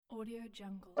Audio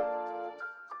Jungle.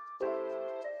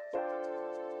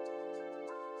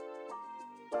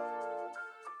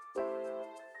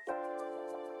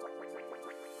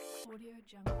 Audio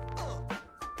Jungle.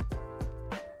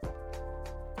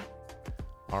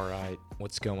 All right,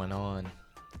 what's going on?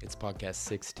 It's podcast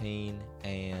 16,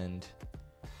 and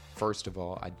first of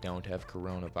all, I don't have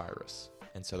coronavirus,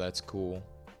 and so that's cool.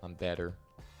 I'm better.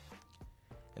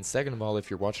 And second of all, if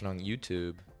you're watching on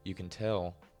YouTube, you can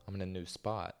tell I'm in a new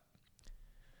spot.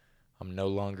 I'm no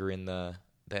longer in the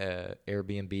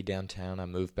Airbnb downtown. I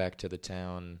moved back to the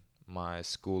town my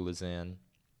school is in.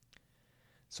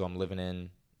 So I'm living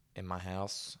in my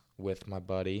house with my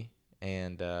buddy,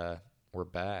 and we're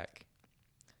back.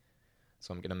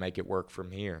 So I'm going to make it work from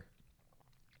here.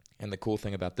 And the cool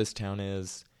thing about this town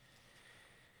is,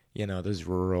 this is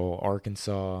rural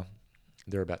Arkansas.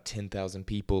 There are about 10,000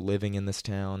 people living in this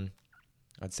town.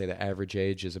 I'd say the average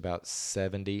age is about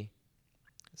 70.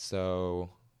 So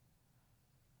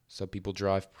people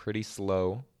drive pretty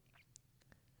slow.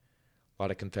 A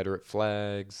lot of Confederate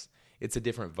flags. It's a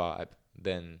different vibe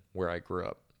than where I grew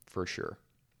up, for sure.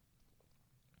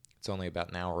 It's only about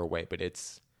an hour away, but it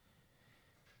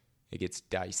gets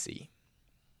dicey.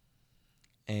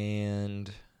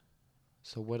 And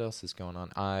so what else is going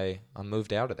on? I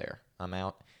moved out of there. I'm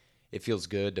out. It feels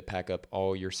good to pack up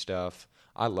all your stuff.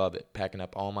 I love it, packing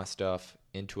up all my stuff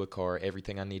into a car,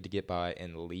 everything I need to get by,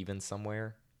 and leaving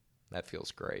somewhere. That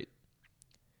feels great.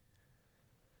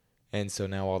 And so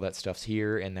now all that stuff's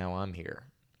here, and now I'm here.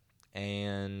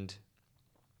 And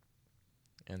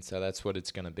so that's what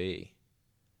it's going to be.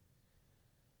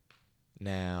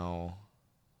 Now,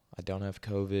 I don't have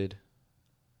COVID.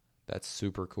 That's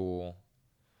super cool.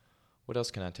 What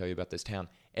else can I tell you about this town?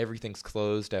 Everything's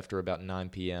closed after about 9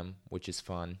 p.m., which is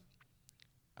fun.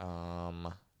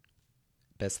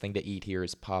 Best thing to eat here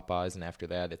is Popeyes, and after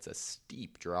that, it's a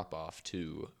steep drop-off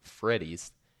to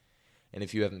Freddy's. And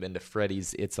if you haven't been to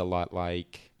Freddy's, it's a lot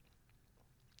like...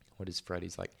 What is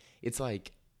Freddy's like? It's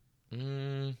like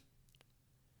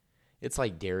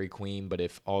Dairy Queen, but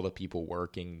if all the people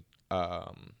working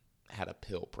had a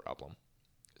pill problem.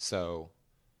 So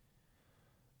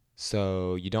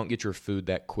you don't get your food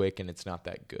that quick, and it's not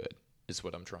that good, is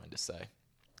what I'm trying to say.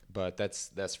 But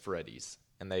that's Freddy's,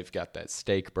 and they've got that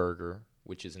steak burger,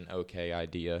 which is an okay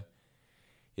idea.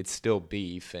 It's still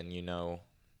beef, and you know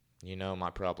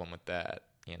my problem with that.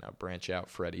 Branch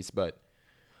out Freddy's, but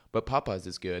Popeyes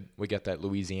is good. We got that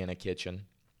Louisiana kitchen,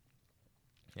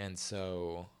 and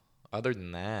so other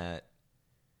than that,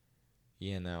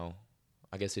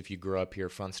 I guess if you grew up here,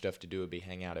 fun stuff to do would be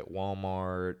hang out at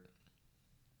Walmart,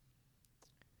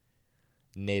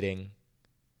 knitting.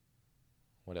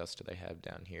 What else do they have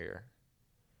down here?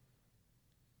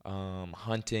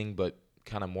 Hunting, but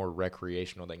kind of more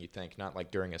recreational than you think. Not like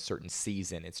during a certain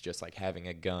season. It's just like having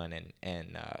a gun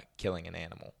and killing an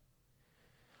animal.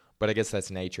 But I guess that's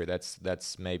nature.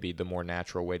 That's maybe the more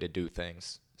natural way to do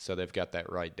things. So they've got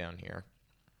that right down here.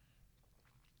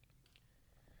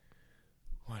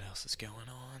 What else is going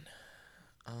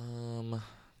on?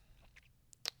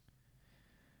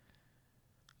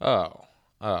 Oh.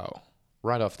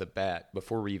 Right off the bat,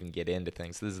 before we even get into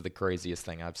things, this is the craziest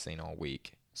thing I've seen all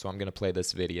week. So I'm going to play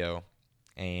this video,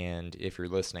 and if you're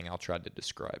listening, I'll try to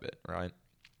describe it, right?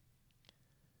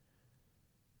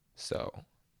 So,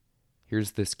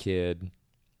 here's this kid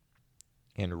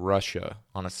in Russia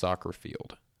on a soccer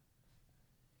field.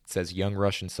 It says, young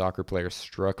Russian soccer player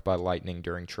struck by lightning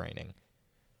during training.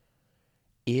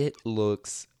 It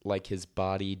looks like his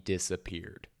body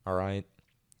disappeared, all right?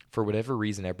 For whatever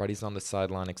reason, everybody's on the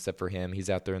sideline except for him. He's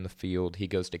out there in the field. He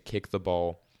goes to kick the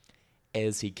ball.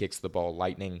 As he kicks the ball,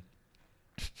 lightning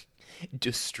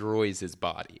destroys his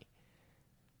body.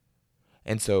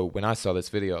 And so when I saw this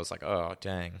video, I was like, oh,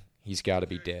 dang, he's got to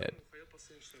be dead.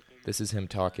 This is him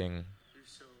talking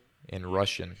in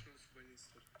Russian.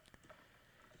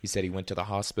 He said he went to the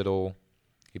hospital.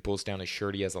 He pulls down his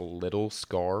shirt. He has a little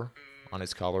scar on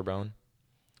his collarbone.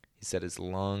 He said his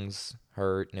lungs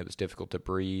hurt and it was difficult to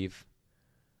breathe,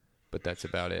 but that's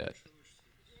about it.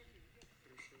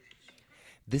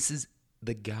 This is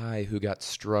the guy who got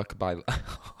struck by...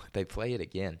 They play it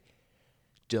again.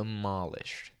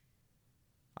 Demolished.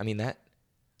 I mean,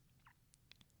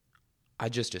 I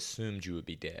just assumed you would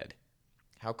be dead.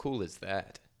 How cool is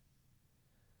that?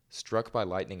 Struck by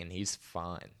lightning and he's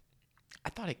fine. I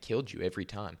thought it killed you every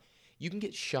time. You can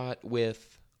get shot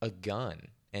with a gun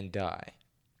and die.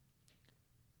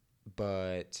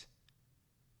 But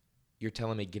you're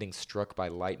telling me getting struck by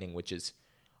lightning, which is,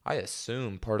 I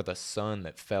assume, part of the sun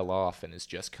that fell off and is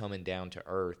just coming down to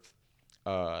Earth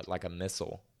like a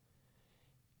missile.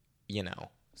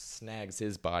 snags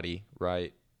his body,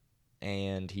 right?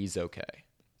 And he's okay.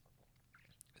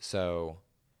 So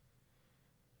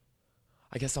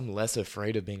I guess I'm less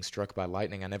afraid of being struck by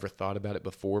lightning. I never thought about it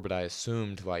before, but I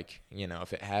assumed, like,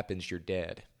 if it happens, you're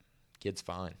dead. Kid's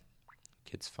fine.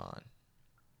 Kid's fine.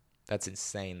 That's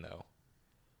insane, though.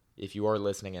 If you are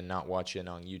listening and not watching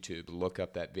on YouTube, look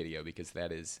up that video because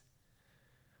that's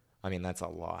a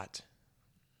lot.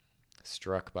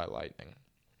 Struck by lightning.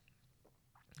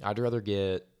 I'd rather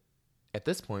get, at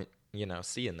this point,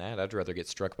 seeing that, I'd rather get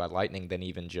struck by lightning than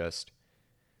even just,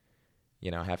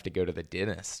 have to go to the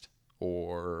dentist.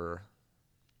 Or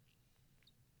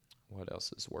what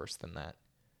else is worse than that?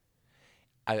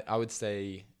 I would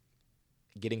say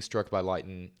getting struck by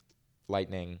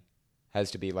lightning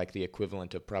has to be like the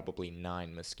equivalent of probably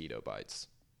 9 mosquito bites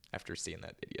after seeing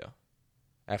that video.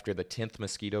 After the 10th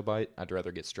mosquito bite, I'd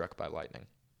rather get struck by lightning.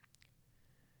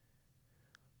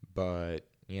 But,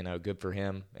 good for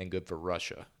him and good for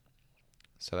Russia.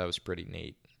 So that was pretty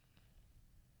neat.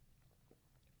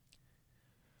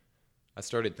 I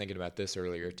started thinking about this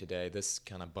earlier today. This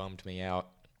kind of bummed me out.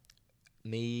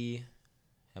 Me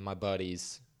and my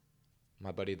buddies,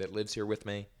 my buddy that lives here with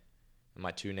me, and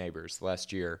my 2 neighbors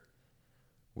last year,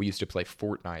 we used to play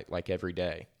Fortnite like every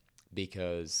day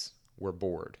because we're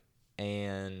bored.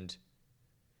 And,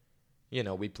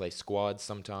 we'd play squads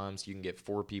sometimes. You can get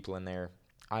 4 people in there.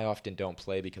 I often don't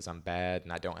play because I'm bad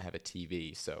and I don't have a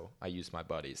TV, so I use my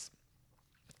buddies.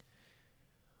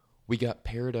 We got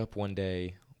paired up one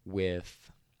day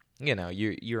with,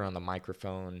 you're on the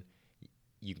microphone.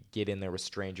 You get in there with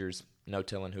strangers, no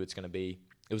telling who it's going to be.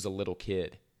 It was a little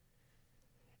kid.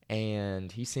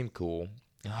 And he seemed cool.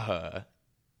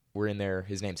 We're in there.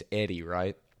 His name's Eddie,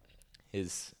 right?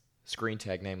 His screen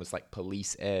tag name was like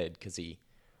Police Ed because he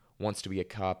wants to be a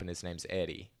cop and his name's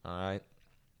Eddie, all right?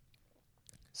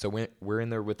 So we're in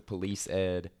there with Police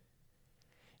Ed,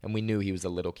 and we knew he was a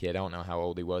little kid. I don't know how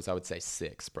old he was. I would say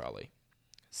 6 probably.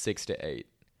 6 to 8,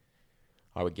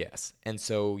 I would guess. And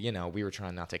so, we were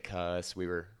trying not to cuss. We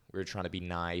were trying to be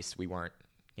nice. We weren't,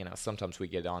 sometimes we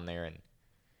get on there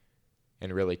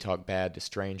and really talk bad to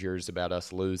strangers about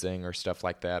us losing or stuff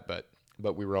like that, but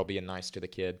we were all being nice to the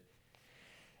kid.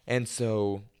 And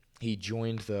so he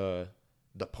joined the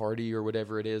party or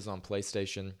whatever it is on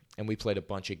PlayStation, and we played a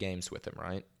bunch of games with him,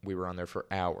 right? We were on there for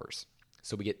hours.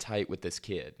 So we get tight with this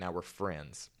kid. Now we're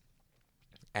friends.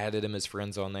 Added him as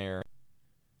friends on there.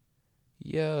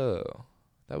 Yo,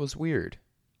 that was weird.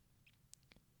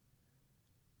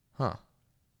 Huh.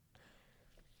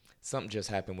 Something just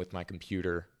happened with my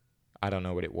computer. I don't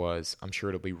know what it was. I'm sure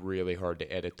it'll be really hard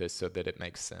to edit this so that it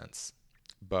makes sense.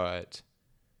 But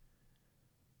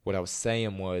what I was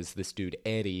saying was this dude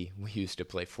Eddie we used to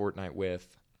play Fortnite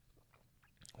with.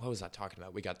 What was I talking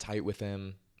about? We got tight with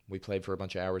him. We played for a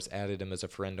bunch of hours, added him as a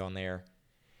friend on there.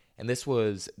 And this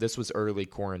was early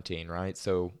quarantine, right?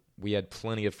 So we had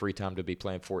plenty of free time to be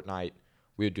playing Fortnite.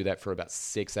 We would do that for about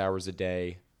 6 hours a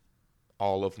day,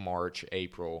 all of March,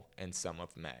 April, and some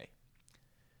of May.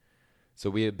 So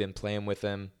we had been playing with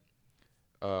him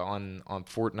on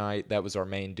Fortnite. That was our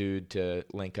main dude to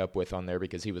link up with on there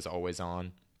because he was always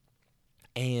on.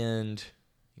 And,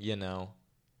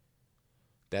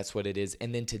 that's what it is.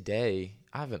 And then today,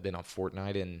 I haven't been on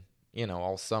Fortnite in,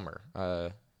 all summer,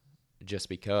 just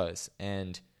because.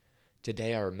 And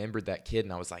today I remembered that kid,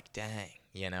 and I was like, dang,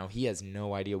 he has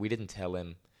no idea. We didn't tell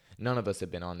him. None of us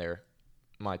have been on there.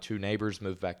 My 2 neighbors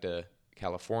moved back to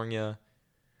California.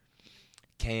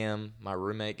 Cam, my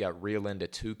roommate, got real into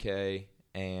 2K,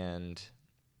 and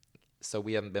so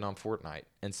we haven't been on Fortnite.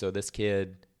 And so this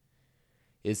kid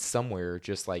is somewhere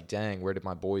just like, dang, where did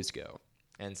my boys go?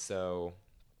 And so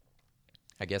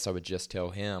I guess I would just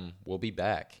tell him, we'll be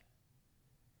back.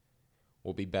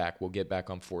 We'll be back. We'll get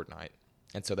back on Fortnite.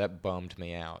 And so that bummed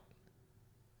me out,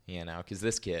 because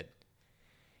this kid,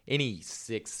 any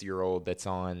 6-year-old that's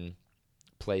on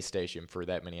PlayStation for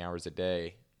that many hours a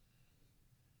day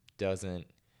doesn't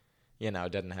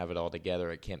have it all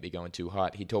together. It can't be going too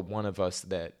hot. He told my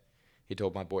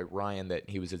boy Ryan that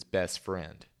he was his best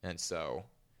friend. And so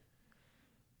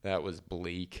that was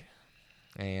bleak.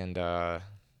 And, so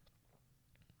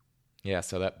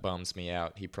that bums me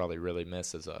out. He probably really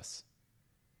misses us.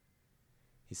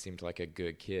 He seemed like a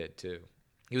good kid, too.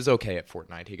 He was okay at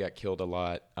Fortnite. He got killed a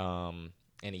lot, and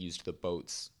he used the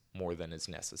boats more than is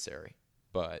necessary.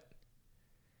 But,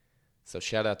 so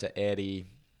shout out to Eddie,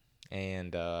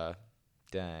 and,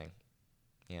 dang,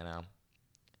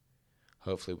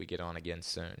 hopefully we get on again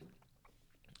soon.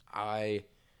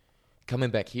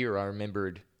 Coming back here, I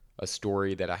remembered a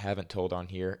story that I haven't told on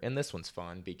here, and this one's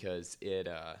fun because it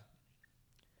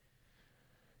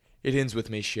It ends with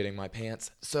me shitting my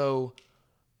pants. So,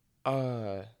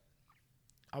 I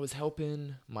was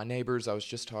helping my neighbors. I was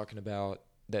just talking about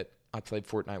that I played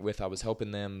Fortnite with. I was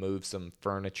helping them move some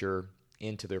furniture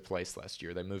into their place last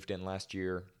year. They moved in last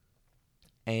year.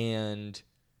 And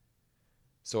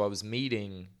so I was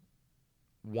meeting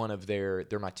they're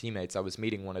my teammates. I was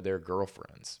meeting one of their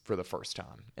girlfriends for the first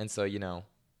time. And so, you're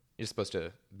supposed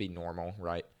to be normal,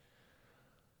 right?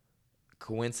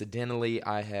 Coincidentally,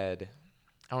 I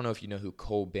don't know if you know who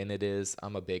Cole Bennett is.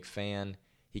 I'm a big fan.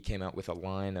 He came out with a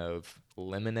line of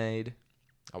lemonade.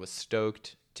 I was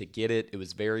stoked to get it. It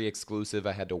was very exclusive.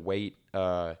 I had to wait.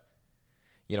 I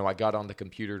got on the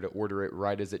computer to order it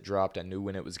right as it dropped. I knew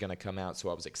when it was going to come out, so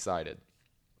I was excited.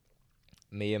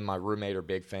 Me and my roommate are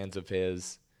big fans of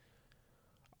his.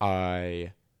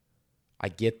 I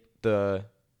get the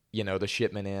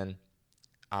shipment in.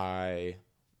 I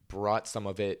brought some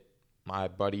of it. My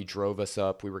buddy drove us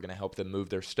up. We were going to help them move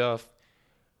their stuff.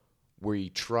 We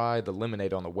tried the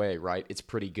lemonade on the way, right? It's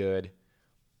pretty good.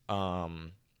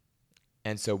 And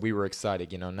so we were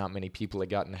excited. Not many people had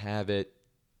gotten to have it.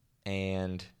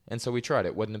 And so we tried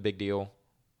it. Wasn't a big deal.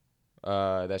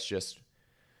 That's just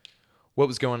what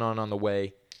was going on the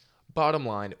way. Bottom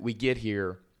line, we get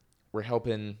here. We're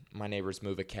helping my neighbors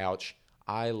move a couch.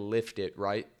 I lift it,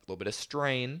 right? A little bit of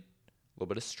strain.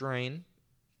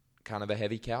 Kind of a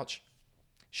heavy couch.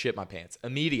 Shit my pants.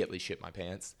 Immediately shit my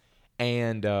pants.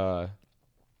 And I'd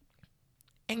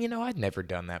never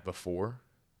done that before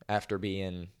after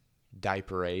being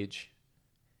diaper age.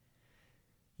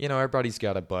 Everybody's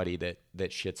got a buddy that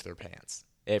shits their pants.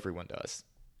 Everyone does.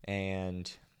 And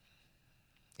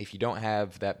if you don't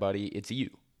have that buddy, it's you.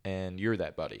 And you're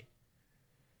that buddy.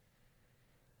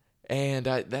 And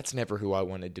that's never who I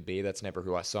wanted to be. That's never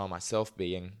who I saw myself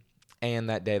being. And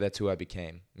that day, that's who I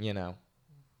became,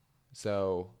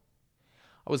 So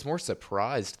I was more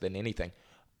surprised than anything.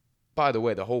 By the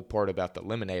way, the whole part about the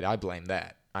lemonade, I blame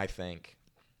that. I think,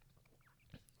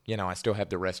 I still have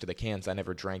the rest of the cans. I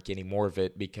never drank any more of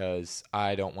it because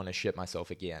I don't want to shit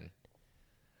myself again.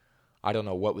 I don't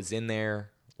know what was in there.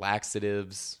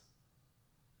 Laxatives.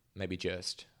 Maybe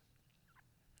just.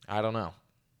 I don't know.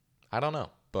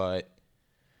 But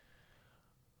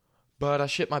I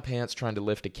shit my pants trying to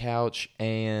lift a couch,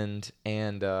 and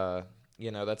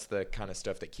that's the kind of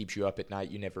stuff that keeps you up at night.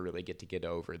 You never really get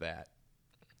over that.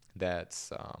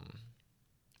 That's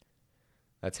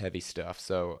heavy stuff.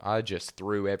 So I just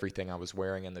threw everything I was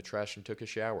wearing in the trash and took a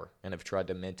shower, and have tried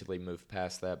to mentally move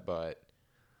past that, but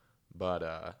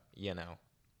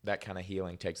that kind of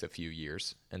healing takes a few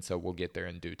years, and so we'll get there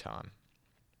in due time.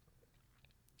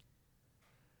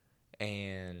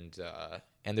 And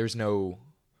there's no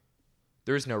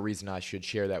reason I should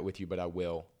share that with you, but I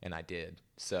will, and I did.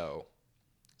 So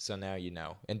now you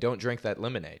know. And don't drink that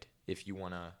lemonade if you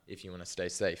wanna stay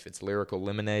safe. It's Lyrical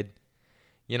Lemonade.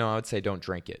 I would say don't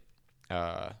drink it,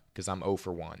 because I'm 0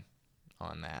 for 1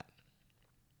 on that.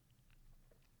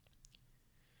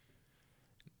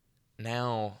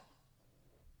 Now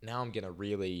I'm gonna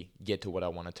really get to what I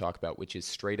want to talk about, which is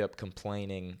straight up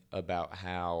complaining about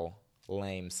how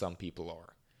lame some people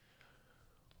are.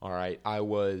 All right, I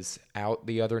was out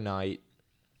the other night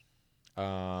at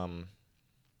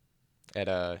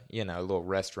a little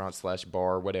restaurant /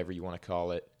 bar, whatever you want to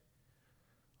call it.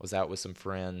 I was out with some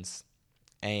friends,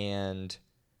 and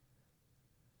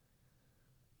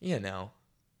here's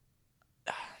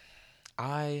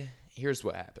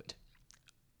what happened.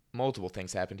 Multiple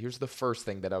things happened. Here's the first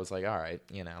thing that I was like, all right,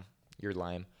 you're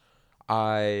lame.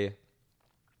 I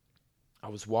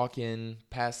was walking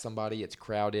past somebody. It's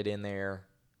crowded in there.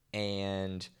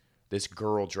 And this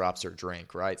girl drops her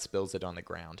drink, right? Spills it on the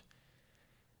ground.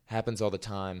 Happens all the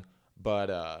time.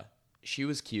 But she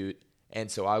was cute. And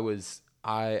so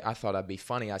I thought I'd be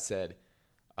funny. I said,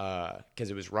 because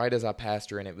it was right as I passed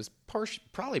her, and it was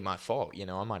probably my fault.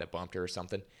 I might have bumped her or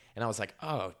something. And I was like,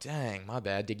 oh, dang, my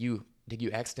bad. Did you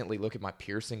accidentally look at my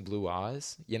piercing blue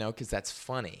eyes? Because that's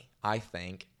funny, I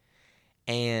think.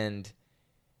 And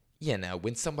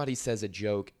when somebody says a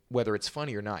joke, whether it's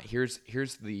funny or not, here's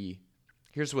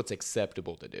what's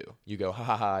acceptable to do. You go, ha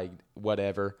ha ha,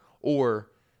 whatever, or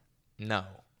no,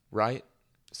 right?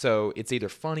 So it's either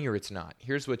funny or it's not.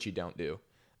 Here's what you don't do.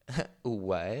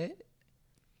 What?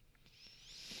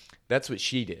 That's what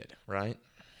she did, right?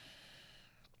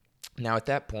 Now at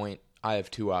that point, I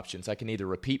have two options. I can either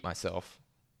repeat myself,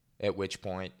 at which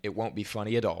point it won't be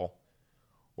funny at all,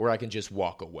 or I can just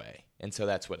walk away. And so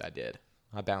that's what I did.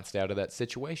 I bounced out of that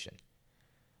situation.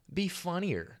 Be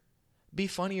funnier.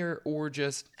 Or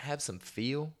just have some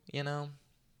feel,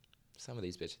 Some of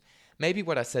these bitches. Maybe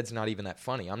what I said's not even that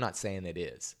funny. I'm not saying it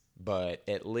is. But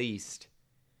at least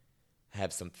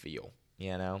have some feel,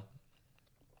 The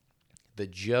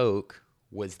joke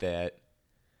was that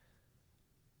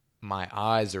my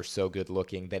eyes are so good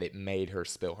looking that it made her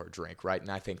spill her drink, right?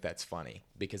 And I think that's funny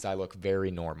because I look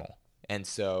very normal. And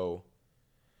so,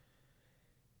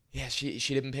 yeah, she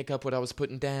didn't pick up what I was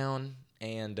putting down,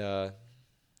 and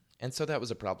so that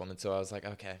was a problem. And so I was like,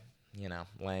 okay,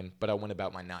 lame. But I went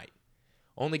about my night.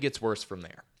 Only gets worse from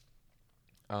there.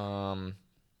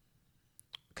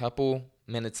 Couple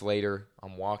minutes later,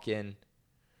 I'm walking,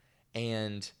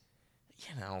 and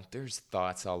there's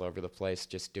thoughts all over the place,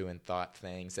 just doing thought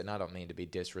things. And I don't mean to be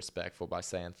disrespectful by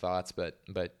saying thoughts, but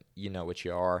you know what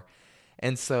you are.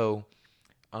 And so,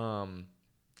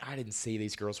 I didn't see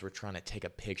these girls were trying to take a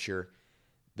picture.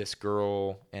 This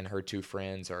girl and her two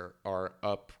friends are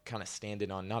up, kind of standing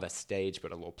on not a stage,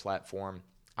 but a little platform.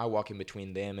 I walk in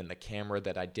between them and the camera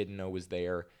that I didn't know was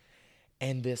there.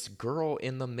 And this girl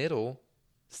in the middle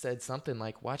said something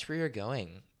like, "Watch where you're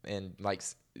going." And like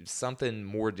something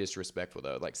more disrespectful,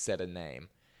 though, like said a name.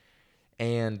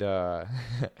 And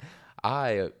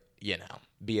I,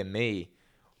 being me,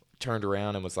 turned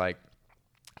around and was like,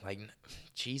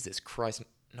 Jesus Christ,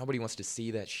 nobody wants to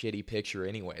see that shitty picture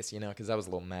anyways, because I was a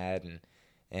little mad.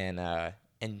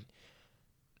 And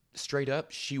straight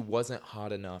up, she wasn't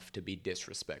hot enough to be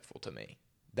disrespectful to me.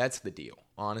 That's the deal.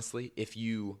 Honestly, if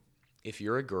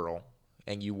you're a girl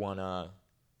and you want to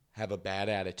have a bad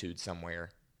attitude somewhere,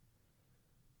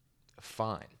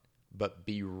 fine, but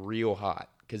be real hot.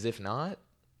 Because if not,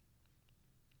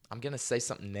 I'm going to say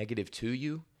something negative to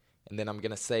you, and then I'm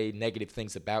going to say negative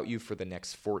things about you for the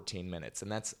next 14 minutes.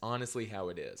 And that's honestly how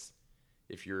it is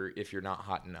if you're not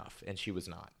hot enough, and she was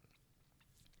not.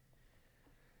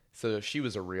 So she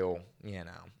was a real,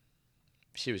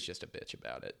 she was just a bitch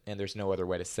about it. And there's no other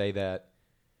way to say that.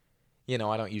 I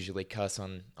don't usually cuss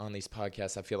on these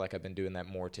podcasts. I feel like I've been doing that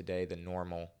more today than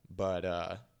normal, but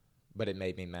it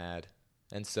made me mad.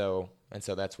 And so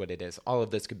that's what it is. All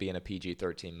of this could be in a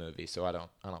PG-13 movie, so I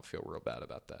don't feel real bad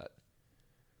about that.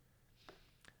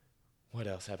 What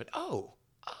else happened? Oh,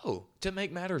 to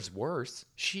make matters worse,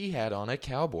 she had on a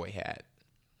cowboy hat.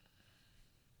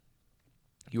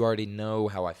 You already know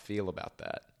how I feel about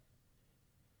that.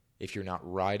 If you're not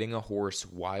riding a horse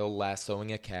while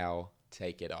lassoing a cow,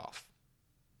 take it off.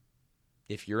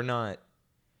 If you're not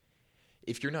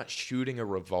shooting a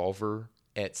revolver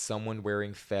at someone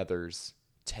wearing feathers,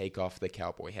 take off the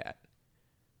cowboy hat.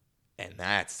 And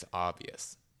that's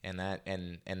obvious. And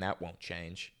that won't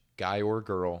change. Guy or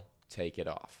girl, take it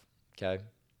off. Okay?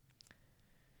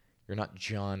 You're not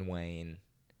John Wayne.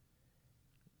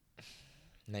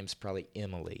 Name's probably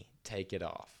Emily. Take it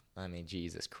off. I mean,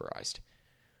 Jesus Christ.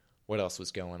 What else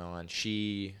was going on?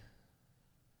 She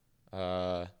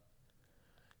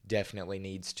definitely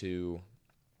needs to,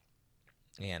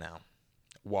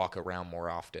 walk around more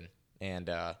often. And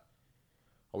I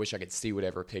wish I could see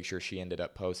whatever picture she ended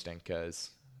up posting because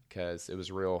it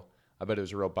was real. I bet it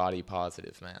was real body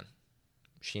positive, man.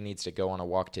 She needs to go on a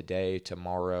walk today,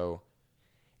 tomorrow,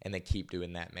 and then keep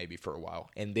doing that maybe for a while.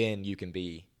 And then you can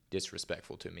be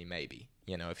disrespectful to me, maybe,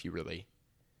 if you really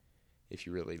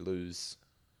lose.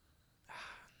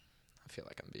 I feel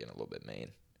like I'm being a little bit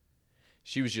mean.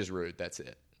 She was just rude. That's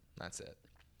it.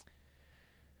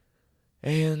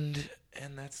 And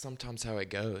that's sometimes how it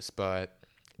goes, but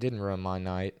it didn't ruin my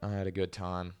night. I had a good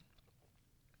time.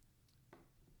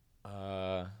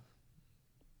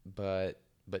 But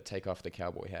take off the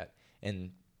cowboy hat.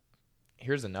 And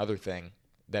here's another thing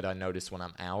that I notice when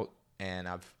I'm out, and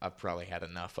I've probably had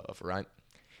enough of, right?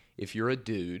 If you're a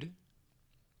dude,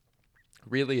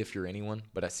 really if you're anyone,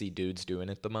 but I see dudes doing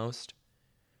it the most.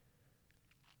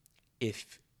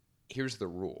 Here's the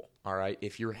rule, all right?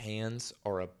 If your hands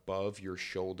are above your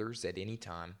shoulders at any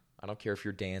time, I don't care if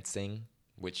you're dancing,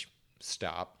 which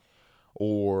stop,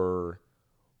 or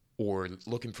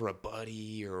looking for a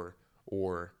buddy,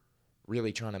 or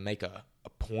really trying to make a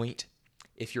point.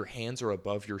 If your hands are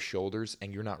above your shoulders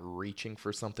and you're not reaching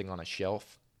for something on a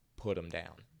shelf, put them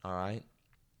down, all right?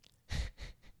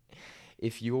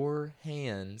 If your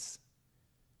hands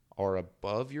are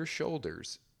above your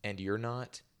shoulders and you're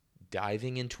not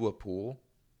diving into a pool,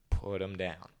 put them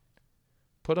down.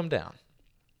 Put them down.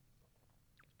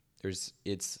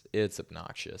 It's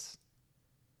obnoxious.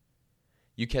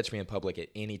 You catch me in public at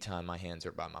any time my hands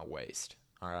are by my waist,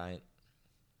 all right?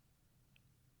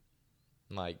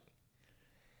 Like,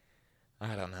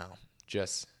 I don't know.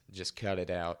 Just cut it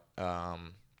out.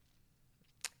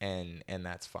 And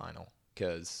that's final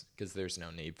because there's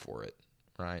no need for it,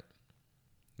 right?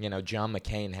 John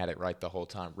McCain had it right the whole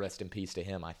time. Rest in peace to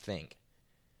him, I think.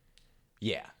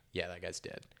 Yeah, that guy's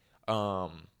dead.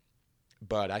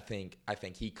 But I think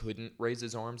he couldn't raise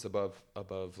his arms above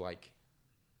like,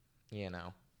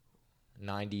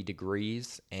 90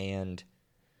 degrees. And,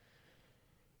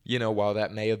 while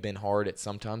that may have been hard, it's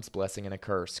sometimes blessing and a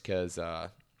curse because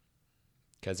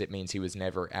it means he was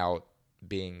never out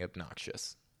being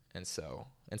obnoxious. And so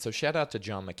shout out to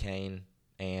John McCain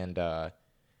and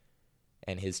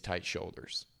his tight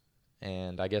shoulders.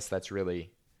 And I guess that's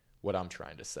really what I'm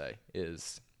trying to say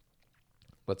is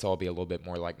let's all be a little bit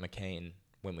more like McCain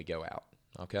when we go out,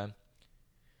 okay?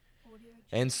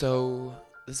 And so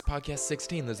this is podcast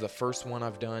 16. This is the first one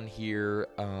I've done here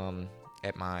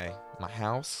at my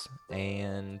house,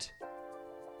 and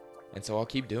so I'll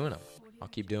keep doing them. I'll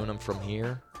keep doing them from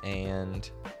here, and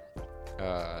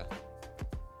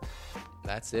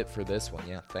that's it for this one.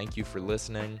 Yeah, thank you for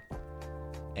listening,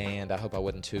 and I hope I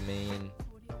wasn't too mean.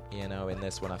 In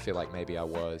this one, I feel like maybe I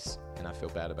was, and I feel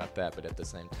bad about that. But at the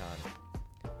same time,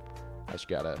 I just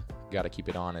gotta keep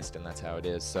it honest, and that's how it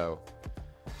is. So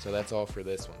that's all for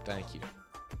this one. Thank you.